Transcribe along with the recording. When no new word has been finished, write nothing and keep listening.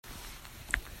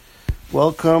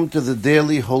Welcome to the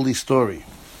Daily Holy Story.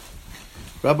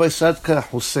 Rabbi Sadka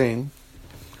Hussein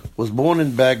was born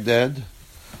in Baghdad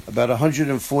about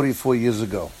 144 years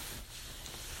ago.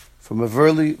 From a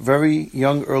very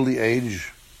young early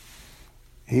age,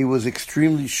 he was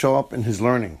extremely sharp in his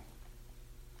learning.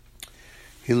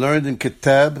 He learned in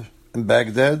Kitab in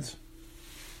Baghdad,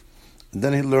 and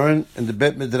then he learned in the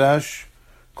Bet Midrash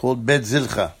called Bet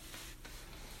Zilcha,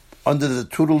 under the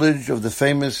tutelage of the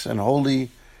famous and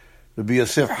holy Rabbi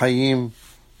Yosef Hayim,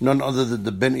 none other than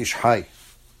the Ben Ish Hai.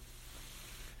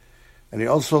 And he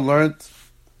also learned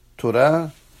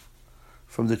Torah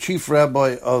from the chief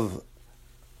rabbi of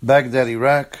Baghdad,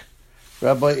 Iraq,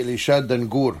 Rabbi Elisha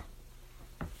Dan-Gur.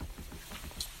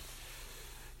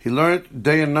 He learned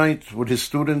day and night with his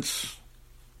students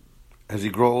as he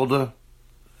grew older,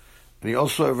 and he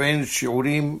also arranged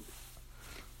shiurim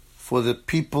for the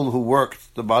people who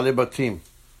worked, the Baalei Batim,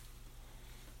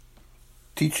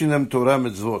 teaching them Torah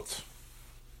mitzvot.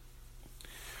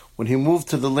 When he moved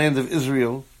to the land of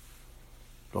Israel,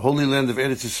 the holy land of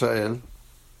Eretz Yisrael,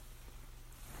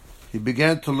 he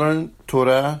began to learn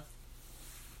Torah,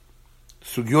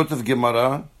 Sugyot of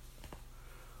Gemara,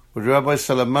 with Rabbi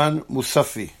Salaman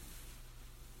Musafi,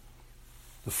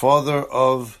 the father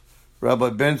of Rabbi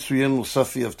Ben Tzvion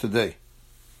Musafi of today.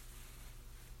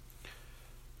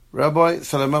 Rabbi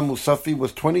Salaman Musafi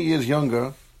was 20 years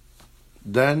younger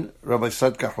than Rabbi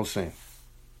Sadka Hussein.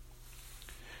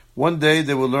 One day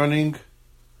they were learning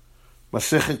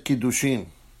Masechet Kiddushin,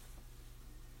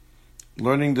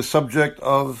 learning the subject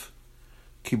of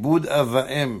Kibud Av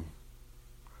Va'em,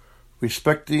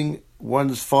 respecting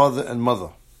one's father and mother.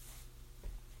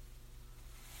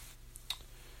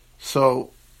 So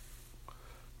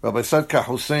Rabbi Sadka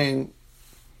Hussein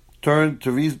turned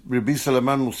to Rabbi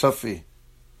Salaman Musafi,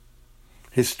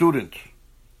 his student,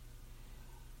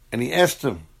 and he asked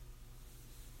him,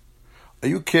 "Are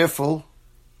you careful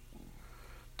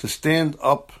to stand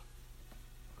up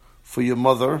for your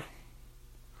mother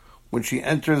when she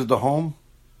enters the home?"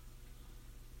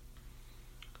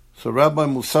 So Rabbi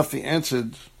Musafi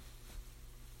answered,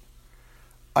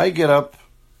 "I get up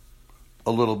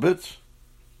a little bit,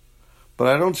 but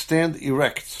I don't stand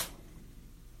erect."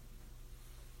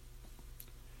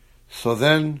 So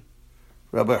then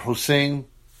Rabbi Hussein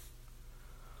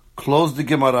closed the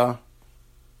Gemara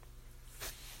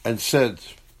and said,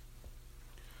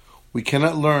 "We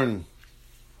cannot learn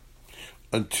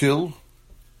until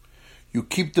you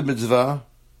keep the mitzvah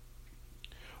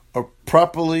of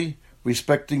properly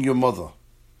respecting your mother.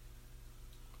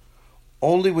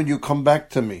 Only when you come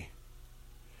back to me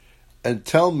and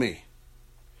tell me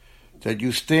that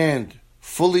you stand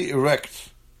fully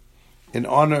erect in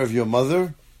honor of your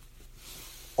mother,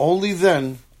 only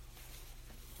then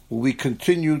will we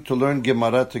continue to learn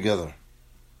Gemara together."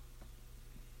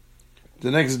 The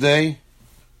next day,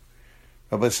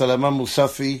 Rabbi Salaman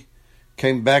Musafi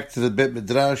came back to the Bet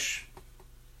Midrash,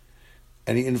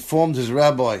 and he informed his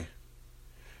rabbi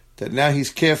that now he's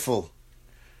careful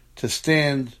to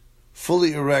stand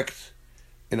fully erect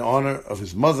in honor of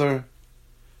his mother.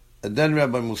 And then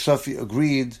Rabbi Musafi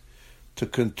agreed to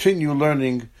continue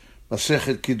learning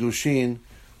Masechet Kiddushin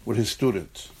with his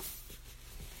students.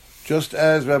 Just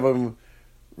as Rabbi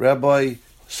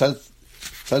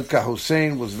Sadka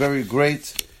Hussein was very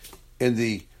great in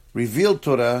the revealed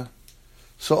Torah,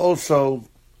 so also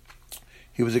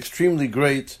he was extremely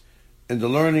great in the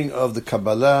learning of the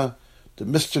Kabbalah, the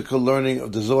mystical learning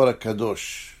of the Zohar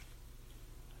HaKadosh.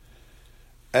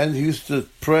 And he used to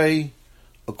pray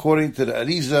according to the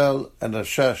Arizal and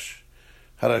Harashash.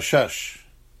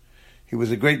 He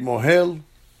was a great mohel,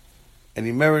 and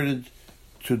he merited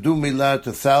to do milah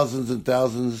to thousands and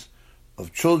thousands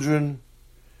of children.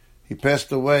 He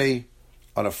passed away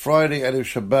on a Friday Erev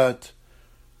Shabbat,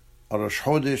 on Rosh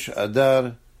Chodesh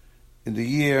Adar, in the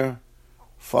year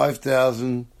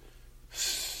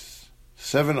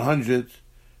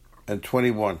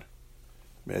 5721.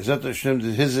 Me'ezat Hashem,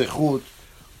 His zechut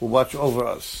will watch over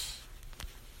us.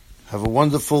 Have a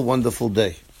wonderful, wonderful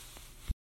day.